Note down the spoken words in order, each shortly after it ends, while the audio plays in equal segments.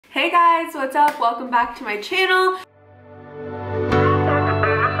Hey guys, what's up? Welcome back to my channel.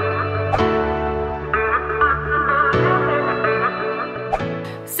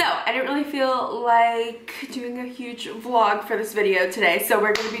 So, I didn't really feel like doing a huge vlog for this video today, so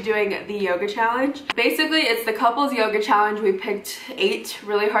we're going to be doing the yoga challenge. Basically, it's the couples yoga challenge. We picked 8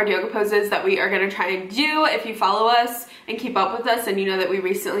 really hard yoga poses that we are going to try and do. If you follow us and keep up with us, and you know that we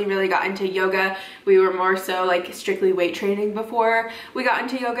recently really got into yoga. We were more so like strictly weight training before we got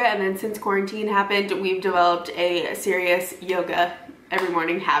into yoga, and then since quarantine happened, we've developed a serious yoga every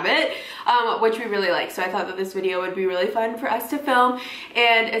morning habit, which we really like. So I thought that this video would be really fun for us to film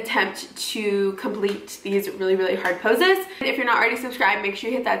and attempt to complete these really hard poses. If you're not already subscribed, make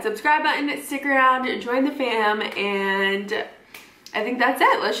sure you hit that subscribe button, stick around, join the fam, and I think that's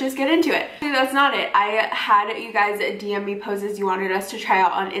it. Let's just get into it. That's not it. I had you guys DM me poses you wanted us to try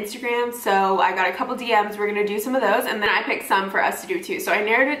out on Instagram, so I got a couple DMs. We're gonna do some of those, and then I picked some for us to do too. So I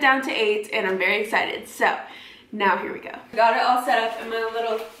narrowed it down to 8, and I'm very excited. So now here we go. Got it all set up in my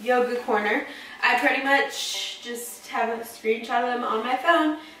little yoga corner. I pretty much just have a screenshot of them on my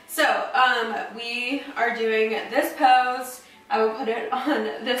phone. So we are doing this pose. I will put it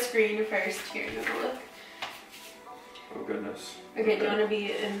on the screen first. Here, you have a look. Oh goodness. Okay, do you want to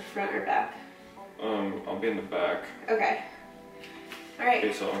be in front or back? I'll be in the back. Okay. Alright.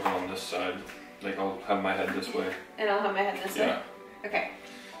 Okay, so I'll go on this side. Like, I'll have my head this way. And I'll have my head this way? Okay.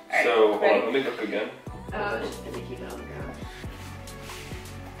 Alright, so, ready? let me look again. I was just going to keep it on the ground.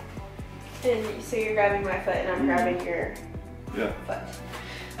 And so you're grabbing my foot and I'm grabbing your foot.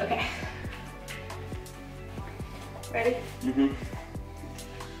 Okay. Ready? Mm-hmm.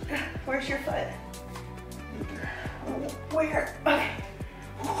 Where's your foot? Right there. Where? Okay.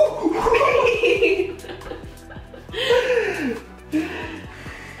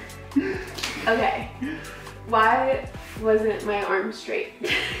 Okay. Why wasn't my arm straight?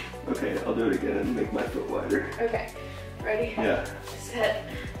 Okay, I'll do it again and make my foot wider. Okay. Ready? Yeah. Set.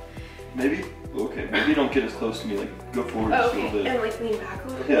 Maybe? Okay, maybe don't get as close to me, like go forward just a little bit. And like lean back a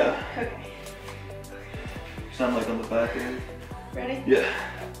little bit? Yeah. Okay. So I'm like on the back end. Ready? Yeah.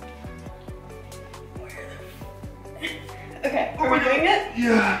 Okay, are we doing it?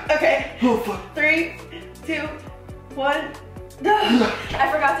 Yeah. Okay. Oh fuck. 3, 2, 1.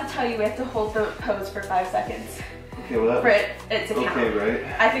 I forgot to tell you we have to hold the pose for 5 seconds. Okay, well that for it to count. Okay, right?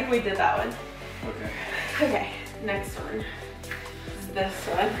 I think we did that one. Okay. Okay, next one. This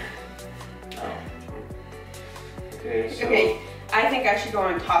one. Oh. Okay, so okay, I think I should go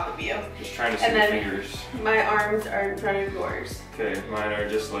on top of you. Just trying to see the fingers. My arms are in front of yours. Okay, mine are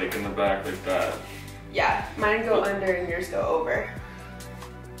just like in the back like that. Yeah, mine go under and yours go over.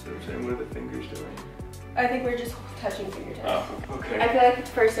 So I'm saying, what are the fingers doing? I think we're just touching fingertips. Oh, okay. I feel like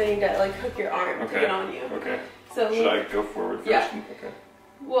first I need to like hook your arm to get on you. Okay. So should I go forward first? Yeah. Okay.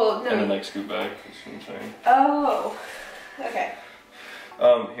 Well, no. And then like scoot back, that's what I'm saying. Oh, okay.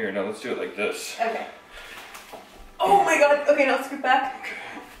 Here, now let's do it like this. Okay. Oh my god, okay, now scoot back. Okay.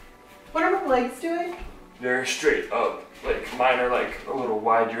 What are my legs doing? They're straight up. Like, mine are like a little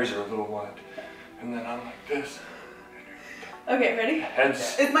wide, yours are a little wide. And then I'm like this. Okay, ready?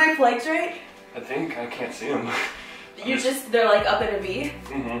 Heads. Is my legs right? I think, I can't see them. They're like up in a V?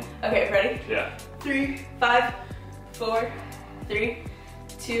 Mm-hmm. Okay, ready? Yeah. 3, 5, 4, 3,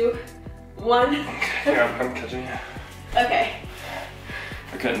 2, 1. Yeah, I'm catching you. Okay.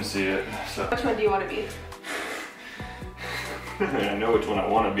 I couldn't see it, so. Which one do you want to be? I know which one I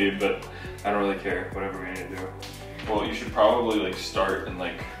want to be, but I don't really care, whatever we need to do. Well, you should probably like start and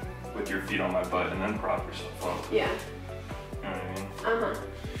like with your feet on my butt and then prop yourself up. Yeah. You know what I mean?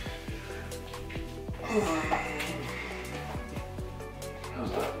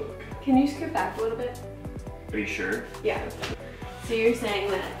 How's that look? Can you scoot back a little bit? Are you sure? Yeah. So you're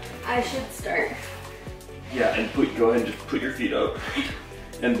saying that I should start? Yeah, and go ahead and just put your feet up.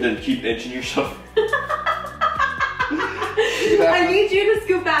 And then keep inching yourself. I need you to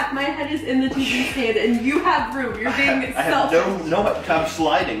scoot back. My head is in the TV stand and you have room. You're being selfish. No, I'm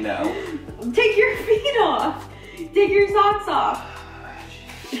sliding now. Take your feet off. Take your socks off.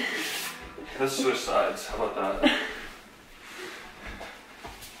 Let's switch sides. How about that?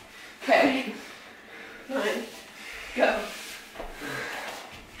 Okay. Fine. Go.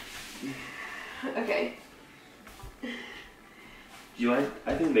 Okay.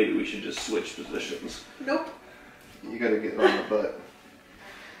 I think maybe we should just switch positions. Nope. You gotta get on the butt.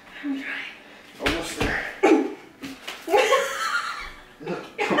 I'm trying. Almost there.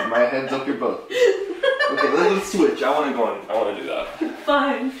 My head's up your butt. Okay, let's switch. I wanna go on. I wanna do that.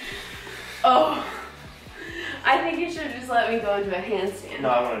 Fine. Oh. I think you should just let me go into a handstand. No,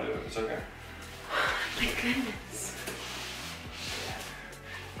 I wanna do it. It's okay. My goodness.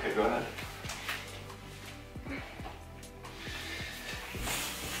 Okay, go ahead.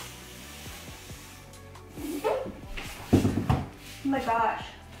 Oh my gosh.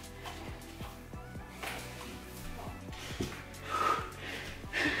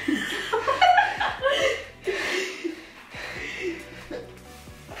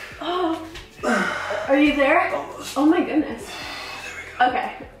 Oh. Are you there? Almost. Oh my goodness. There we go.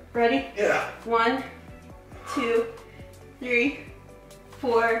 Okay, ready? Yeah. 1, 2, 3,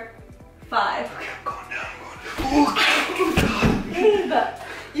 4, 5. Okay, I'm going down. Oh, God. Babe,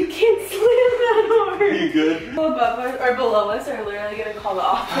 you can't slam that hard. Are you good? Above us or below us are literally gonna call the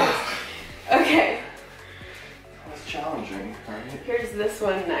office. Okay. That's challenging, alright? Here's this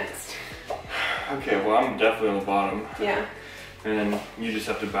one next. Okay, well I'm definitely on the bottom. Yeah. And then you just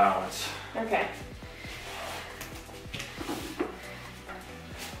have to balance. Okay.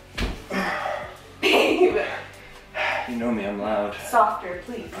 Babe. You know me, I'm loud. Softer,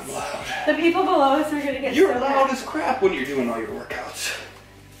 please. I'm loud. The people below us are gonna get You're so loud mad. as crap when you're doing all your workouts.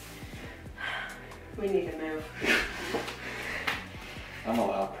 We need to move. I'm a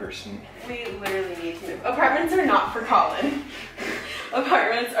loud person. We literally need to move. Apartments are not for Colin.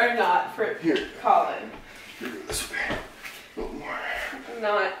 Apartments are not for Here. Colin. Here, go this way. A little more.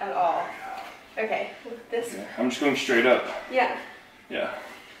 Not at all. Okay, this. Okay, I'm just going straight up. Yeah. Yeah.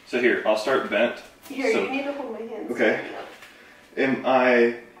 So here, I'll start bent. Here, So- you need to hold my hands. Okay.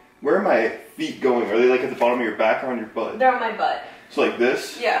 Where are my feet going? Are they like at the bottom of your back or on your butt? They're on my butt. So like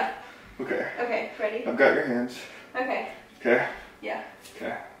this? Yeah. Okay. Okay, ready? I've got your hands. Okay. Okay. Yeah.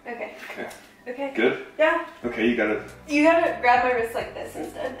 Okay. Okay. Okay. Okay. Good? Yeah. Okay, you got it. You gotta grab my wrist like this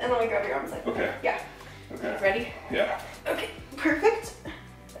instead, and let me grab your arms like that. Okay. Yeah. Okay. Ready? Yeah. Okay. Perfect.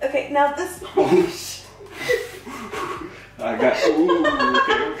 Okay, now this. I got. Ooh.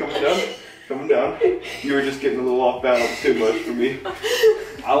 Okay, we're coming down. Coming down. You were just getting a little off balance too much for me.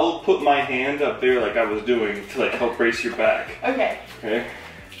 I'll put my hand up there like I was doing to like help brace your back. Okay. Okay.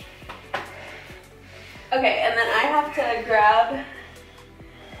 Okay, and then I have to grab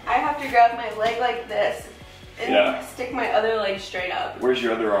my leg like this and Yeah. stick my other leg straight up Where's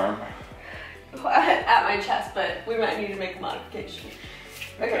your other arm? at my chest, but we might need to make a modification.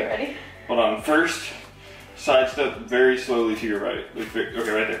 Okay, ready? Hold on. First, side step very slowly to your right. Okay,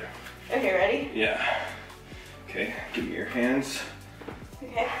 right there. Okay, ready? Yeah. Okay, give me your hands.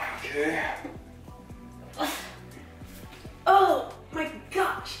 Okay. Okay. Oh my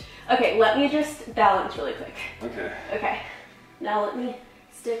gosh. Okay, let me just balance really quick. Okay. Okay. Now let me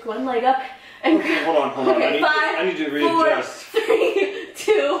stick one leg up and Okay, hold on. Okay, I need to readjust. 4, 3,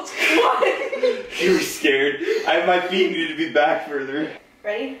 2, 1. You were scared. My feet needed to be back further.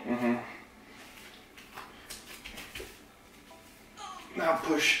 Ready? Mm-hmm. Now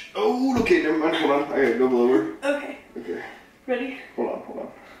push. Oh, okay, never mind. Hold on. I gotta go lower. Okay. Okay. Ready? Hold on.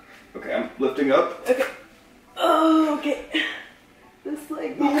 Okay, I'm lifting up. Okay. Oh, okay. This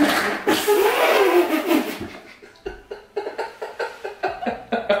leg.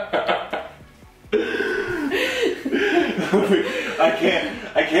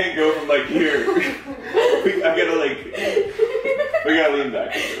 I can't go from like here. We gotta lean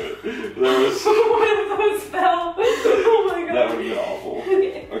back into it. That was. One of those fell. Oh my god. That would have been awful.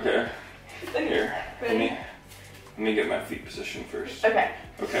 Okay. Okay. Here. Ready? Let me get my feet positioned first. Okay.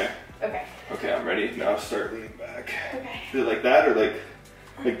 Okay. Okay. Okay, I'm ready. Now start leaning back. Okay. Is it like that or like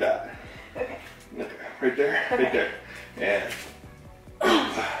that? Okay. Okay. Right there. Okay. Right there. And.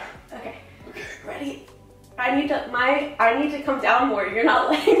 Okay. Okay. Ready? I need to come down more. You're not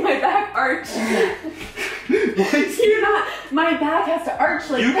letting my back arch. You're not. My back has to arch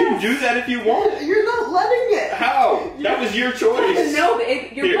like You this. can do that if you want. You're not letting it. How? That was your choice. No,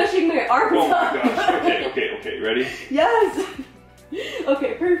 babe. You're Here. pushing my arms Oh up. my gosh. Okay. Ready? Yes.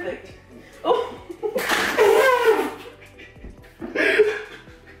 Okay, perfect. Oh.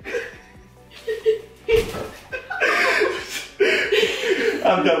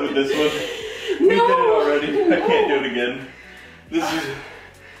 I'm done with this one. We did it already. I can't do it again. This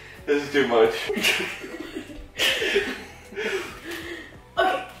is too much.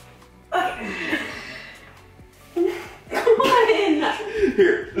 Okay. Come on.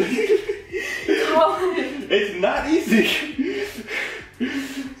 Here. Colin. It's not easy.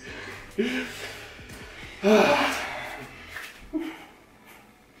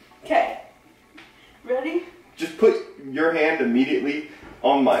 Okay. Ready? Just put your hand immediately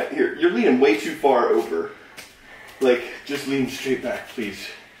on my. Here, you're leaning way too far over. Like, just lean straight back, please.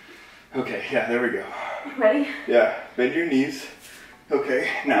 Okay, yeah, there we go. Ready? Yeah, bend your knees. Okay,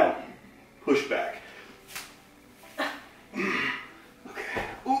 now, push back. Okay.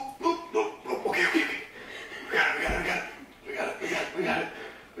 Ooh, okay. We got it.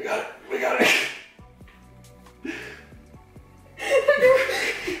 We got it. We got it.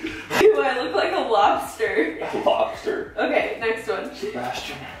 Do I look like a lobster? A lobster. Okay, next one.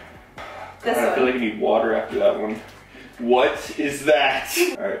 Sebastian. This God, one. I feel like I need water after that one. What is that?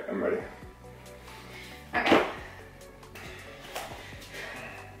 Alright, I'm ready. Okay.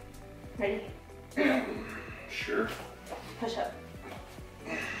 Ready? Sure. Push up.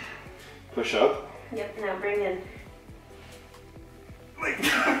 Push up. Yep, now bring in. Like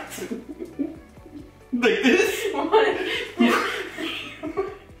that. Like this?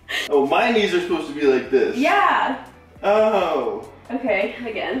 Oh, my knees are supposed to be like this. Yeah. Oh. Okay,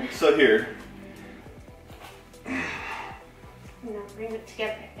 again. So here. Now bring it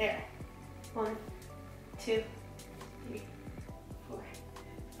together. There. 1, 2, 3, 4,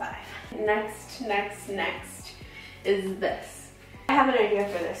 5. Next is this. I have an idea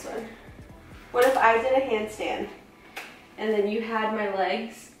for this one. What if I did a handstand and then you had my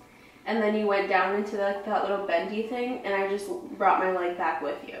legs and then you went down into like that little bendy thing and I just brought my leg back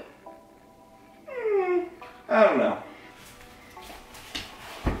with you? I don't know.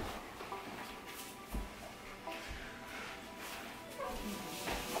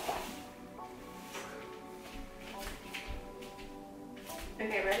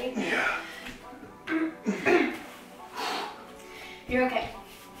 Okay, ready? Yeah. You're okay.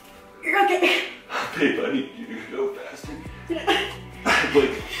 You're okay. Babe, I need you to go faster.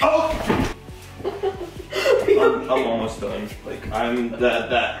 Like, oh! I'm almost done. Like,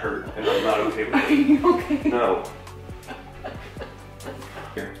 that hurt, and I'm not okay with it. Are you okay? No.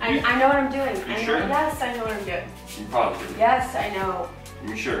 Here. I know what I'm doing. You I know, sure? yes, I know what I'm doing. You probably do. Yes, I know.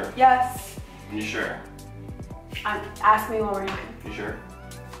 You sure? Yes. You sure? Ask me one more time. You sure?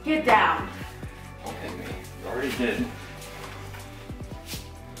 Get down. Okay, me. You already did.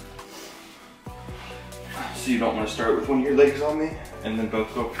 So you don't want to start with one of your legs on me, and then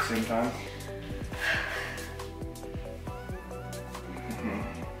both go at the same time?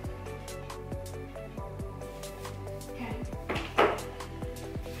 Okay.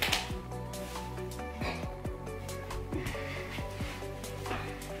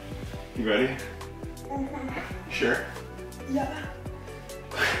 You ready? Mm-hmm. Sure? Yeah.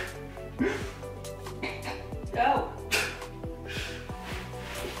 Go.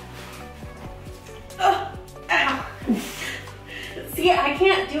 Oh, ow. See, I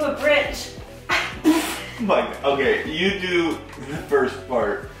can't do a bridge. Like, okay, you do the first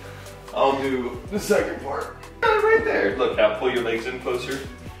part. I'll do the second part. Right there. Look, now pull your legs in closer.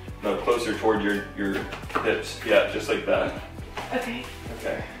 No, closer toward your hips. Yeah, just like that. Okay.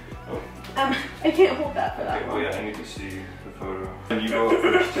 Okay. Oh. I can't hold that for that Okay, oh long. yeah, I need to see the photo. And you go up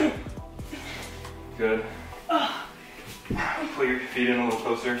first. Good. Oh. Pull your feet in a little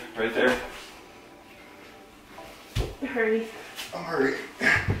closer, right there. Hurry. I'm hurry.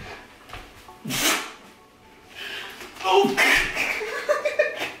 Oh!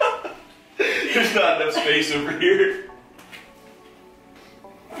 There's not enough space over here.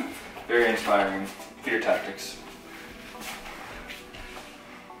 Very inspiring. Fear tactics.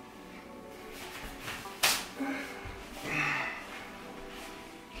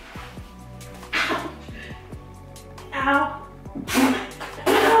 Ow.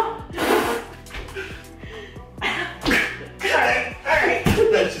 Ow. Alright.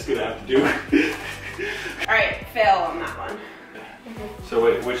 That's just gonna have to do. Alright, fail on that one. So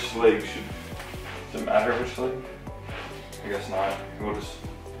wait, which leg should... Does it matter which leg? I guess not. We'll just...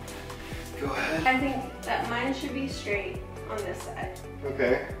 Go ahead. I think that mine should be straight on this side.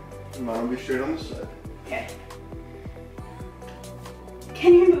 Okay. Mine will be straight on this side. Okay.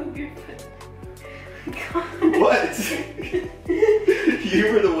 Can you move your foot? God. What?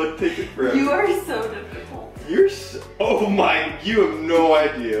 You were the one taking forever. You are so difficult. You're so... Oh my... You have no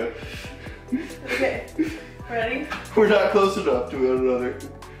idea. Okay. Ready? We're not close enough to one another.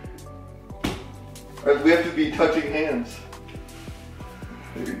 Alright, we have to be touching hands.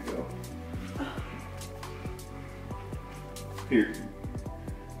 There you go. Here.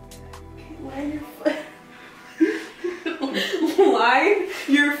 Line your foot. Line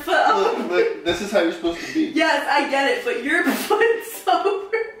your foot. Look, this is how you're supposed to be. Yes, I get it, but your foot's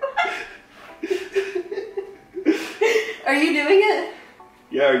over. Are you doing it?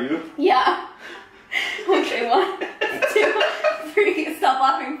 Yeah, are you? Yeah. Okay, 1, 2, 3. Stop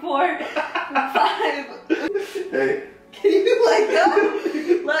laughing. 4, 5. Hey. Can you let go?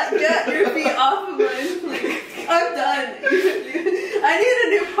 Get your feet off of mine, please. I'm done. I need a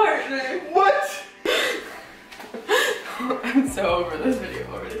new partner. What? I'm so over this video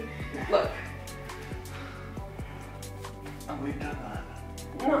already. Look. Oh, we've done that.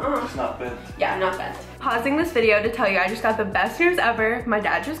 Nuh-uh. It's not bent. Yeah, not bent. Pausing this video to tell you I just got the best news ever. My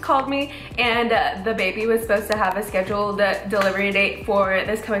dad just called me and the baby was supposed to have a scheduled delivery date for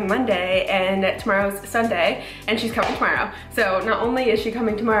this coming Monday, and tomorrow's Sunday, and she's coming tomorrow. So not only is she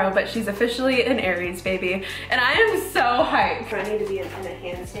coming tomorrow, but she's officially an Aries baby, and I am so hyped. Do I need to be in a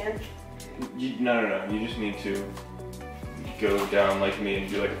handstand? No. You just need to go down like me and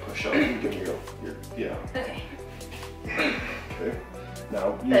do like a push-up and give your yeah. Okay. Okay.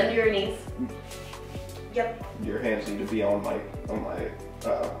 Now bend your knees. Yep. Your hands need to be on my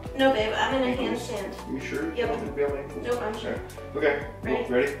no babe, I'm in a ankles. handstand. You sure? Yep. You need to be on my ankles? Nope, I'm sure. Okay.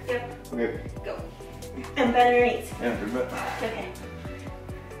 Ready? Ready? Yep. Okay. Go. And bend your knees. Yeah, do that. Okay.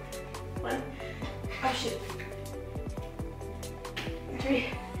 1. Oh shoot. 3.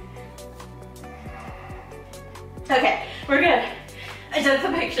 Okay, we're good. I took the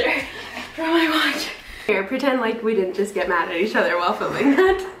picture for my watch. Here, pretend like we didn't just get mad at each other while filming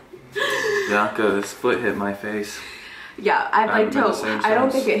that. Bianca, this foot hit my face. Yeah, I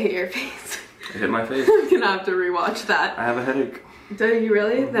don't think it hit your face. It hit my face. I'm gonna have to rewatch that. I have a headache. Do you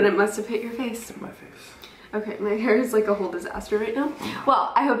really? Then it must have hit your face. Hit my face. Okay, my hair is like a whole disaster right now.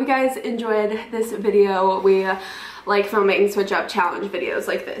 Well, I hope you guys enjoyed this video. We like filming switch up challenge videos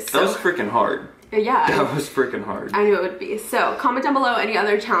like this. So. That was freaking hard. Yeah. That was freaking hard. I knew it would be. So comment down below any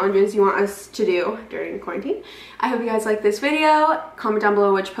other challenges you want us to do during quarantine. I hope you guys liked this video. Comment down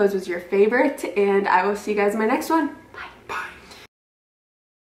below which pose was your favorite, and I will see you guys in my next one.